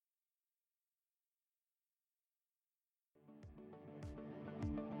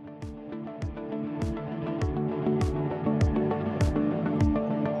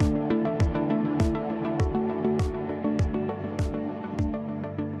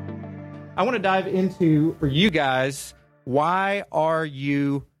I want to dive into, for you guys, why are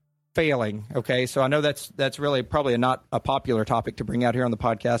you failing? Okay, so I know that's really probably not a popular topic to bring out here on the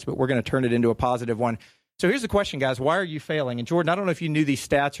podcast, but we're going to turn it into a positive one. So here's the question, guys. Why are you failing? And Jordan, I don't know if you knew these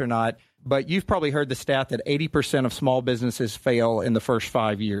stats or not, but you've probably heard the stat that 80% of small businesses fail in the first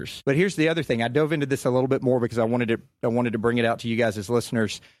 5 years. But here's the other thing. I dove into this a little bit more because I wanted to bring it out to you guys as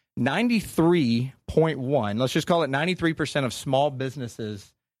listeners. 93.1, let's just call it 93% of small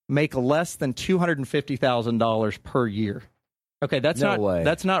businesses make less than $250,000 per year. Okay, that's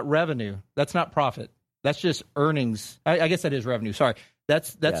not revenue. That's not profit. That's just earnings. I guess that is revenue. Sorry.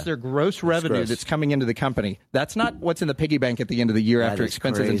 That's their gross revenue that's coming into the company. That's not what's in the piggy bank at the end of the year after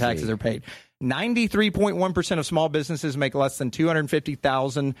expenses and taxes are paid. 93.1% of small businesses make less than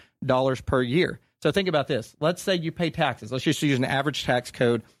 $250,000 per year. So think about this. Let's say you pay taxes. Let's just use an average tax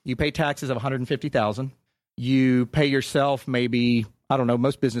code. You pay taxes of $150,000. You pay yourself maybe, I don't know,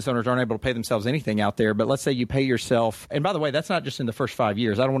 most business owners aren't able to pay themselves anything out there, but let's say you pay yourself, and by the way, that's not just in the first 5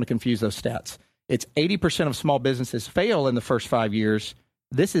 years. I don't want to confuse those stats. It's 80% of small businesses fail in the first 5 years.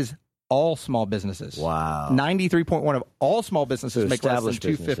 This is all small businesses. Wow. 93.1 of all small businesses make less than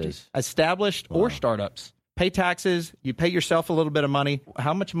 $250,000. Established or startups. Pay taxes. You pay yourself a little bit of money.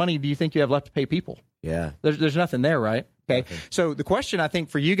 How much money do you think you have left to pay people? Yeah. There's nothing there, right? Okay. Nothing. So the question I think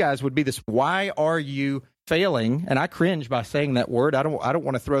for you guys would be this: why are you failing? And I cringe by saying that word. I don't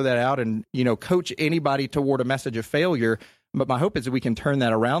want to throw that out and, coach anybody toward a message of failure. But my hope is that we can turn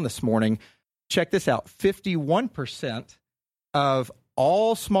that around this morning. Check this out. 51% of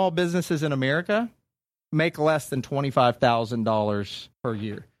all small businesses in America make less than $25,000 per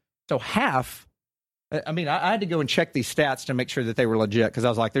year. So half. I mean, I had to go and check these stats to make sure that they were legit, because I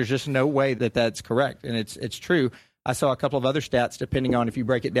was like, there's just no way that that's correct. And it's true. I saw a couple of other stats, depending on if you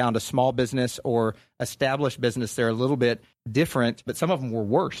break it down to small business or established business, they're a little bit different, but some of them were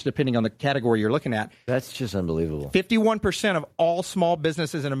worse, depending on the category you're looking at. That's just unbelievable. 51% of all small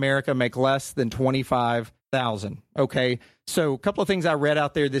businesses in America make less than $25,000. Okay, so a couple of things I read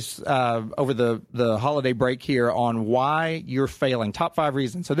out there this over the holiday break here on why you're failing. Top 5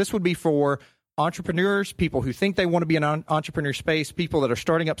 reasons. So this would be for entrepreneurs, people who think they want to be in an entrepreneur space, people that are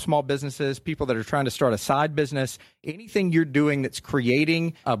starting up small businesses, people that are trying to start a side business, anything you're doing that's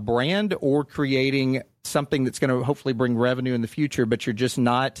creating a brand or creating something that's going to hopefully bring revenue in the future, but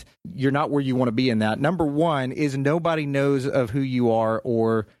you're not where you want to be in that. Number one is nobody knows of who you are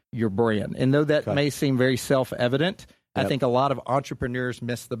or your brand. And though that may seem very self-evident, I think a lot of entrepreneurs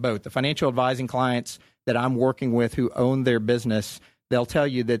miss the boat. The financial advising clients that I'm working with who own their business, they'll tell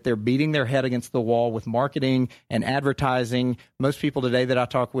you that they're beating their head against the wall with marketing and advertising. Most people today that I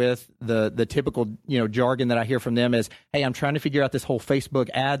talk with, the typical jargon that I hear from them is, hey, I'm trying to figure out this whole Facebook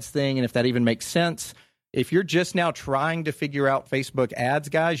ads thing and if that even makes sense. If you're just now trying to figure out Facebook ads,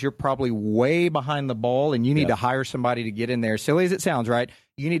 guys, you're probably way behind the ball, and you need to hire somebody to get in there. Silly as it sounds, right?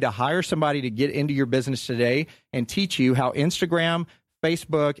 You need to hire somebody to get into your business today and teach you how Instagram,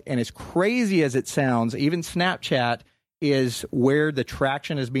 Facebook, and as crazy as it sounds, even Snapchat is where the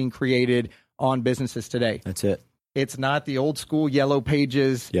traction is being created on businesses today. That's it. It's not the old school yellow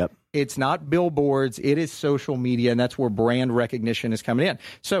pages. Yep. It's not billboards. It is social media, and that's where brand recognition is coming in.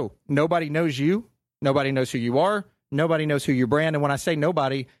 So nobody knows you. Nobody knows who you are. Nobody knows who your brand. And when I say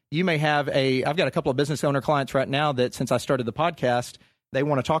nobody, you may have I've got a couple of business owner clients right now that since I started the podcast, they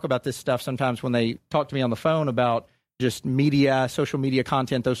want to talk about this stuff sometimes when they talk to me on the phone about just media, social media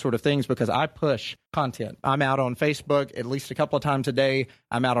content, those sort of things, because I push content. I'm out on Facebook at least a couple of times a day.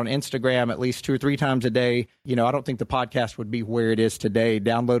 I'm out on Instagram at least 2 or 3 times a day. I don't think the podcast would be where it is today,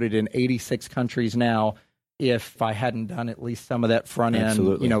 downloaded in 86 countries now, if I hadn't done at least some of that front end,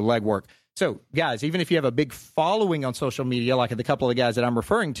 legwork. So guys, even if you have a big following on social media, like the couple of guys that I'm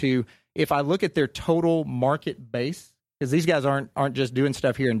referring to, if I look at their total market base, because these guys aren't just doing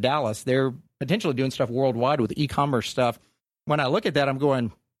stuff here in Dallas, they're potentially doing stuff worldwide with e-commerce stuff. When I look at that, I'm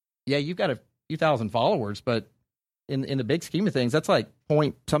going, yeah, you've got a few thousand followers, but in the big scheme of things, that's like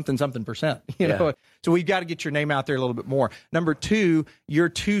point something percent, you know? So we've got to get your name out there a little bit more. Number 2, you're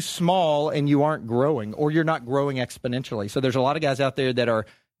too small and you aren't growing, or you're not growing exponentially. So there's a lot of guys out there that are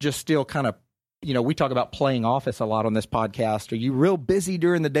just still kind of, we talk about playing office a lot on this podcast. Are you real busy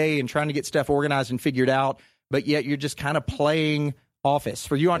during the day and trying to get stuff organized and figured out, but yet you're just kind of playing office?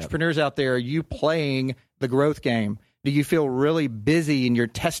 For you entrepreneurs out there, are you playing the growth game? Do you feel really busy and you're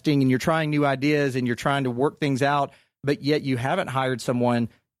testing and you're trying new ideas and you're trying to work things out, but yet you haven't hired someone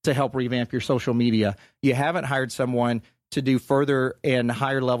to help revamp your social media? You haven't hired someone to do further and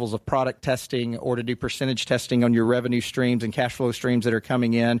higher levels of product testing, or to do percentage testing on your revenue streams and cash flow streams that are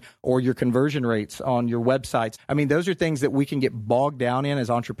coming in, or your conversion rates on your websites. I mean, those are things that we can get bogged down in as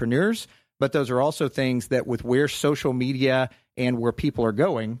entrepreneurs. but those are also things that with where social media and where people are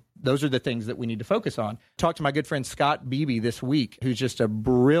going, those are the things that we need to focus on. Talked to my good friend Scott Beebe this week, who's just a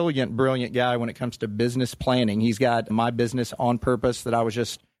brilliant, brilliant guy when it comes to business planning. He's got My Business on Purpose that I was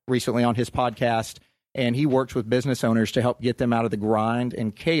just recently on his podcast, and he works with business owners to help get them out of the grind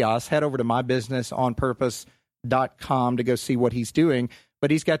and chaos. Head over to mybusinessonpurpose.com to go see what he's doing. But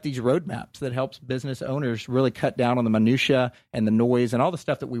he's got these roadmaps that helps business owners really cut down on the minutia and the noise and all the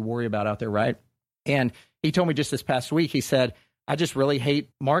stuff that we worry about out there, right? And he told me just this past week, he said, I just really hate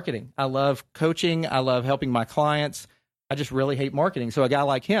marketing. I love coaching. I love helping my clients. I just really hate marketing. So a guy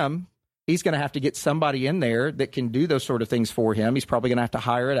like him, he's going to have to get somebody in there that can do those sort of things for him. He's probably going to have to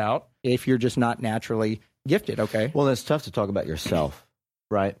hire it out if you're just not naturally gifted, okay? Well, it's tough to talk about yourself,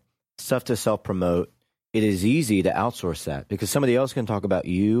 right? It's tough to self-promote. It is easy to outsource that because somebody else can talk about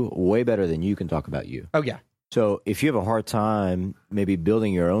you way better than you can talk about you. Oh, yeah. So if you have a hard time maybe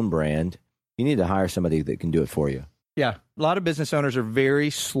building your own brand, you need to hire somebody that can do it for you. Yeah. A lot of business owners are very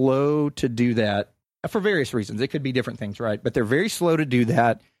slow to do that for various reasons. It could be different things, right? But they're very slow to do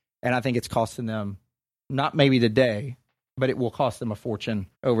that. And I think it's costing them not maybe today, but it will cost them a fortune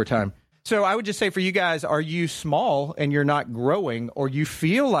over time. So I would just say for you guys, are you small and you're not growing, or you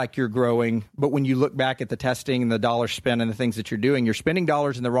feel like you're growing, but when you look back at the testing and the dollar spent and the things that you're doing, you're spending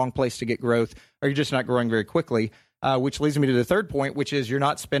dollars in the wrong place to get growth, or you're just not growing very quickly, which leads me to the third point, which is you're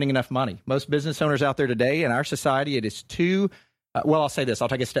not spending enough money. Most business owners out there today in our society, it is well, I'll say this, I'll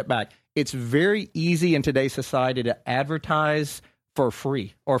take a step back. It's very easy in today's society to advertise for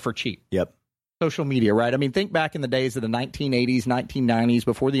free or for cheap. Yep. Social media, right? I mean, think back in the days of the 1980s, 1990s,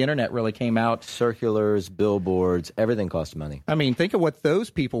 before the internet really came out. Circulars, billboards, everything cost money. I mean, think of what those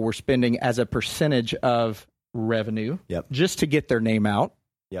people were spending as a percentage of revenue just to get their name out.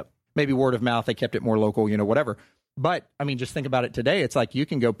 Yep. Maybe word of mouth, they kept it more local, whatever. But, I mean, just think about it today. It's like you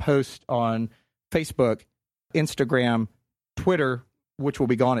can go post on Facebook, Instagram, Twitter, which will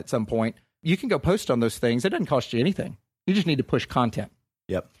be gone at some point. You can go post on those things. It doesn't cost you anything. You just need to push content.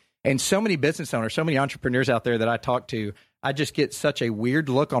 Yep. And so many business owners, so many entrepreneurs out there that I talk to, I just get such a weird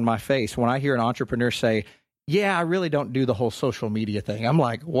look on my face when I hear an entrepreneur say, yeah, I really don't do the whole social media thing. I'm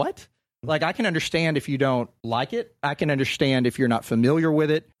like, what? Like, I can understand if you don't like it. I can understand if you're not familiar with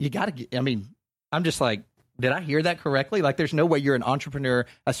it. You got to get, I'm just like, did I hear that correctly? Like, there's no way you're an entrepreneur,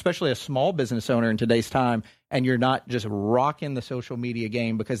 especially a small business owner in today's time, and you're not just rocking the social media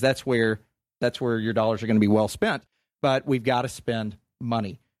game, because that's where your dollars are going to be well spent. But we've got to spend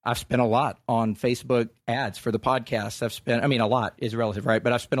money. I've spent a lot on Facebook ads for the podcast. A lot is relative, right?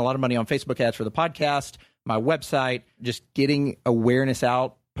 But I've spent a lot of money on Facebook ads for the podcast, my website, just getting awareness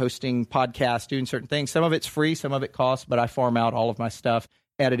out, posting podcasts, doing certain things. Some of it's free, some of it costs, but I farm out all of my stuff,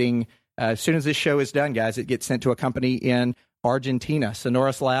 editing. As soon as this show is done, guys, it gets sent to a company in Argentina,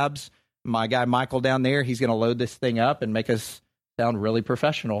 Sonoris Labs. My guy, Michael, down there, he's going to load this thing up and make us sound really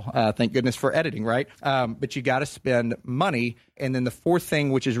professional. Thank goodness for editing, right? But you got to spend money. And then the fourth thing,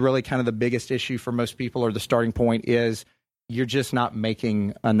 which is really kind of the biggest issue for most people, or the starting point, is you're just not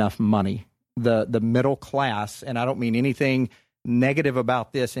making enough money. The middle class, and I don't mean anything negative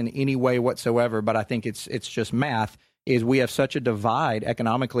about this in any way whatsoever, but I think it's just math, is we have such a divide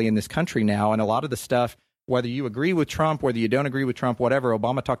economically in this country now. And a lot of the stuff, whether you agree with Trump, whether you don't agree with Trump, whatever,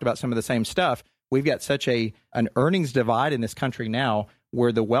 Obama talked about some of the same stuff. We've got such an earnings divide in this country now,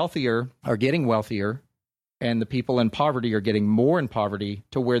 where the wealthier are getting wealthier and the people in poverty are getting more in poverty,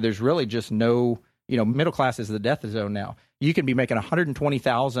 to where there's really just no, middle class is the death zone now. You can be making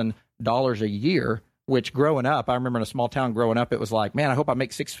 $120,000 a year, which growing up, I remember in a small town growing up, it was like, man, I hope I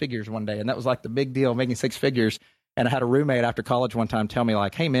make six figures one day. And that was like the big deal, making six figures. And I had a roommate after college one time tell me,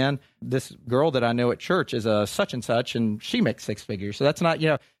 like, hey, man, this girl that I know at church is a such and such, and she makes six figures. So that's not,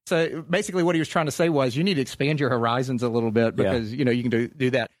 so basically what he was trying to say was you need to expand your horizons a little bit, because, you can do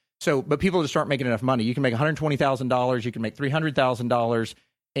that. So, but people just aren't making enough money. You can make $120,000, you can make $300,000.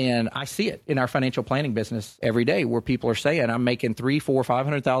 And I see it in our financial planning business every day, where people are saying, I'm making $300,000,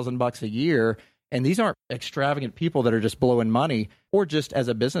 $400,000, $500,000 a year. And these aren't extravagant people that are just blowing money, or just as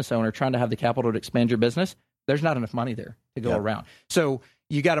a business owner trying to have the capital to expand your business. There's not enough money there to go around. So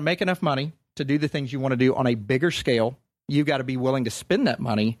you got to make enough money to do the things you want to do on a bigger scale. You've got to be willing to spend that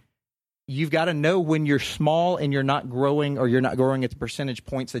money. You've got to know when you're small and you're not growing, or you're not growing at the percentage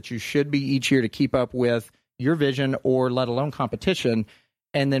points that you should be each year to keep up with your vision, or let alone competition.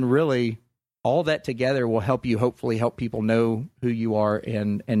 And then really all that together will help you, hopefully help people know who you are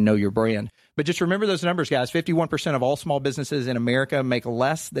and know your brand. But just remember those numbers, guys. 51% of all small businesses in America make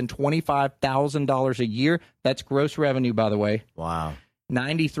less than $25,000 a year. That's gross revenue, by the way. Wow.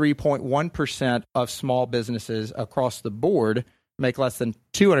 93.1% of small businesses across the board make less than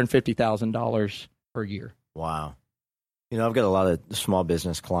 $250,000 per year. Wow. I've got a lot of small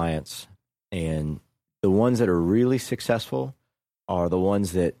business clients, and the ones that are really successful are the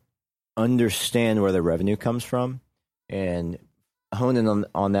ones that understand where their revenue comes from and hone in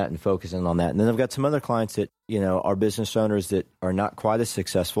on that and focus in on that. And then I've got some other clients that, are business owners that are not quite as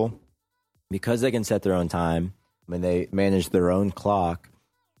successful because they can set their own time. I mean, they manage their own clock.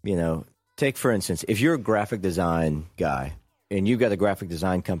 Take, for instance, if you're a graphic design guy and you've got a graphic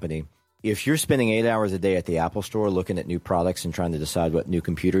design company, if you're spending 8 hours a day at the Apple store looking at new products and trying to decide what new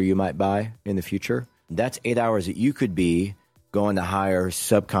computer you might buy in the future, that's 8 hours that you could be going to hire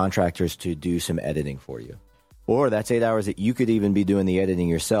subcontractors to do some editing for you. Or that's 8 hours that you could even be doing the editing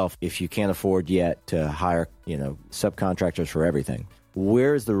yourself if you can't afford yet to hire, subcontractors for everything.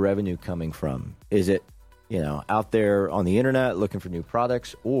 Where's the revenue coming from? Is it, out there on the internet looking for new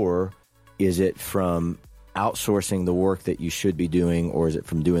products, or is it from outsourcing the work that you should be doing, or is it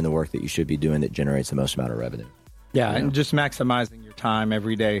from doing the work that you should be doing that generates the most amount of revenue? Yeah, and just maximizing your time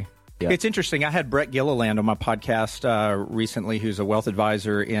every day. Yep. It's interesting. I had Brett Gilliland on my podcast recently, who's a wealth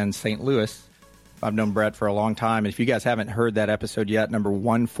advisor in St. Louis. I've known Brett for a long time. And if you guys haven't heard that episode yet, number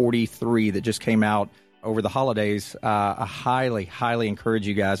 143 that just came out over the holidays, I highly, highly encourage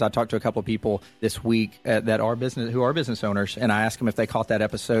you guys. I talked to a couple of people this week who are business owners, and I asked them if they caught that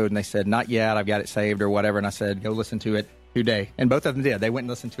episode, and they said, not yet, I've got it saved or whatever. And I said, go listen to it today. And both of them did. They went and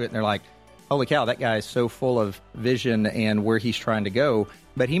listened to it, and they're like, holy cow, that guy is so full of vision and where he's trying to go.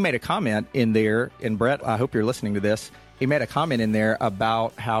 But he made a comment in there, and Brett, I hope you're listening to this. He made a comment in there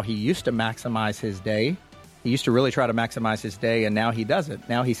about how he used to maximize his day. He used to really try to maximize his day, and now he doesn't.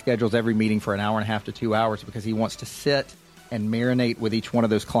 Now he schedules every meeting for an hour and a half to 2 hours because he wants to sit and marinate with each one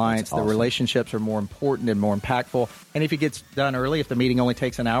of those clients. That's awesome. The relationships are more important and more impactful. And if he gets done early, if the meeting only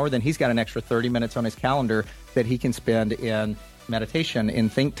takes an hour, then he's got an extra 30 minutes on his calendar that he can spend in meditation, in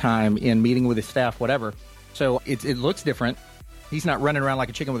think time, in meeting with his staff, whatever. So it looks different. He's not running around like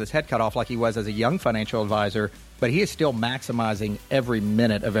a chicken with his head cut off like he was as a young financial advisor, but he is still maximizing every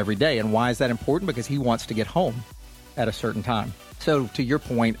minute of every day. And why is that important? Because he wants to get home at a certain time. So to your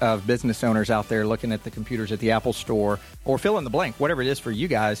point of business owners out there looking at the computers at the Apple store, or fill in the blank, whatever it is for you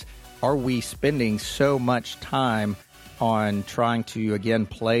guys, are we spending so much time on trying to, again,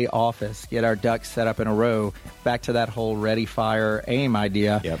 play office, get our ducks set up in a row, back to that whole ready, fire, aim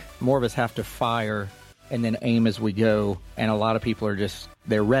idea? Yep. More of us have to fire and then aim as we go. And a lot of people are just,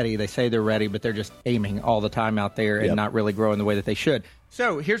 they're ready. They say they're ready, but they're just aiming all the time out there and not really growing the way that they should.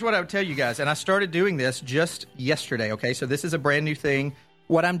 So here's what I would tell you guys. And I started doing this just yesterday. Okay. So this is a brand new thing.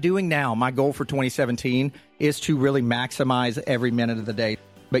 What I'm doing now, my goal for 2017 is to really maximize every minute of the day.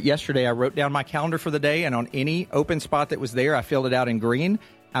 But yesterday I wrote down my calendar for the day, and on any open spot that was there, I filled it out in green.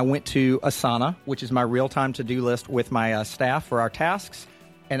 I went to Asana, which is my real-time to-do list with my staff for our tasks.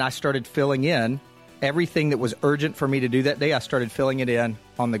 And I started filling in everything that was urgent for me to do that day. I started filling it in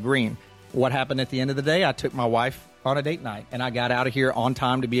on the green. What happened at the end of the day? I took my wife on a date night, and I got out of here on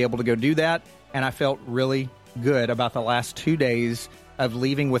time to be able to go do that. And I felt really good about the last 2 days of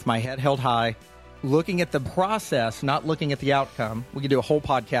leaving with my head held high, looking at the process, not looking at the outcome. We could do a whole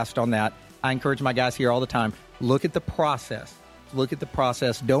podcast on that. I encourage my guys here all the time. Look at the process. Look at the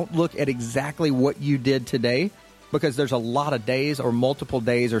process. Don't look at exactly what you did today, because there's a lot of days or multiple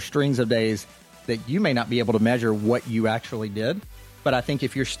days or strings of days that you may not be able to measure what you actually did. But I think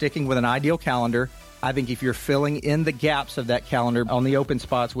if you're sticking with an ideal calendar, I think if you're filling in the gaps of that calendar on the open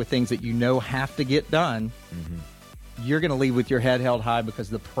spots with things that you know have to get done, you're going to leave with your head held high,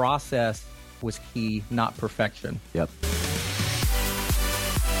 because the process was key, not perfection. Yep.